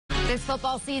This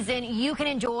football season, you can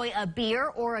enjoy a beer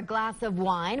or a glass of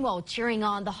wine while cheering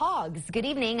on the Hogs. Good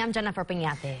evening. I'm Jennifer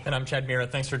Piñate. And I'm Chad Mira.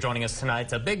 Thanks for joining us tonight.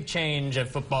 It's a big change at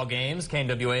football games.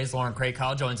 KNWA's Lauren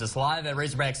Craycall joins us live at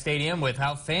Razorback Stadium with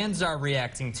how fans are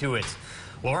reacting to it.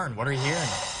 Lauren, what are you hearing?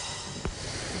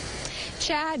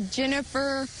 Chad,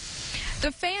 Jennifer,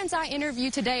 the fans I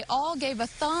interviewed today all gave a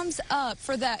thumbs up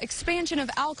for the expansion of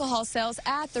alcohol sales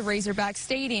at the Razorback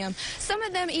Stadium. Some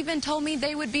of them even told me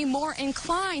they would be more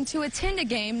inclined to attend a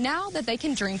game now that they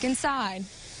can drink inside.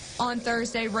 On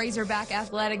Thursday, Razorback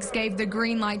Athletics gave the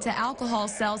green light to alcohol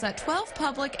sales at 12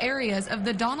 public areas of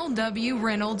the Donald W.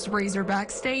 Reynolds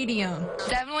Razorback Stadium.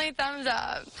 Definitely thumbs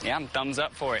up. Yeah, I'm thumbs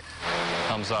up for it.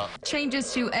 Thumbs up.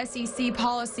 Changes to SEC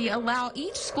policy allow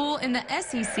each school in the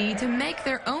SEC to make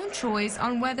their own choice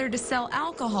on whether to sell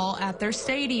alcohol at their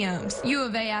stadiums. U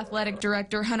of A Athletic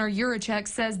Director Hunter Yurachek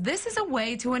says this is a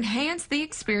way to enhance the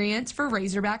experience for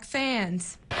Razorback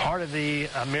fans. Part of the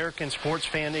American sports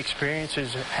fan experience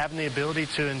is having the ability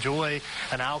to enjoy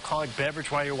an alcoholic beverage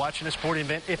while you're watching a sporting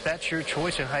event, if that's your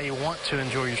choice and how you want to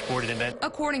enjoy your sporting event.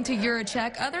 According to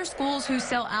Yurachek, other schools who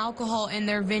sell alcohol in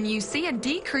their venues see a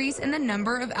decrease in the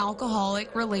number of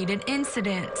alcoholic-related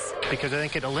incidents. Because I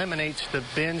think it eliminates the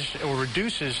binge or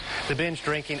reduces the binge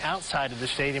drinking outside of the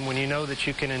stadium when you know that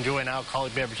you can enjoy an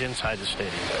alcoholic beverage inside the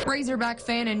stadium. Razorback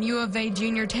fan and U of A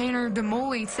junior Tanner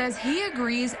DeMoy says he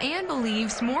agrees and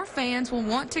believes more fans will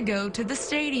want to go to the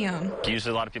stadium.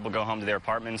 Usually a lot of people go home to their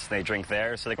apartments, they drink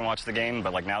there so they can watch the game,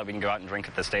 but like now that we can go out and drink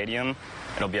at the stadium,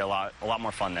 it'll be a lot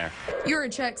more fun there.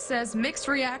 Yurachek says mixed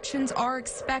reactions are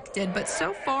expected, but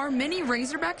so far many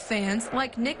Razorback fans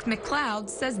like Nick McLeod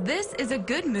says this is a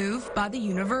good move by the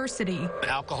university.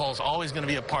 Alcohol is always going to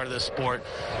be a part of this sport.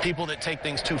 People that take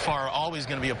things too far are always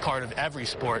going to be a part of every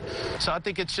sport. So I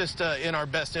think it's just in our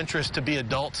best interest to be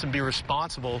adults and be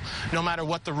responsible no matter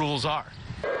what the rules are.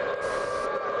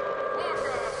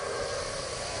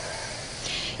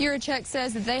 Yurachek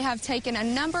says that they have taken a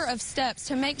number of steps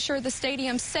to make sure the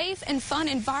stadium's safe and fun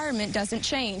environment doesn't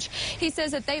change. He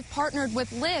says that they've partnered with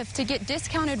Lyft to get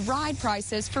discounted ride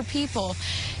prices for people.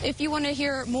 If you want to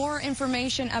hear more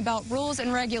information about rules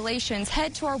and regulations,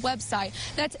 head to our website.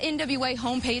 That's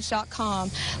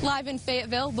nwahomepage.com. Live in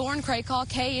Fayetteville, Lauren Craycall,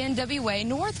 KNWA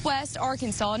Northwest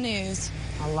Arkansas News.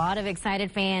 A lot of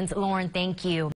excited fans. Lauren, thank you.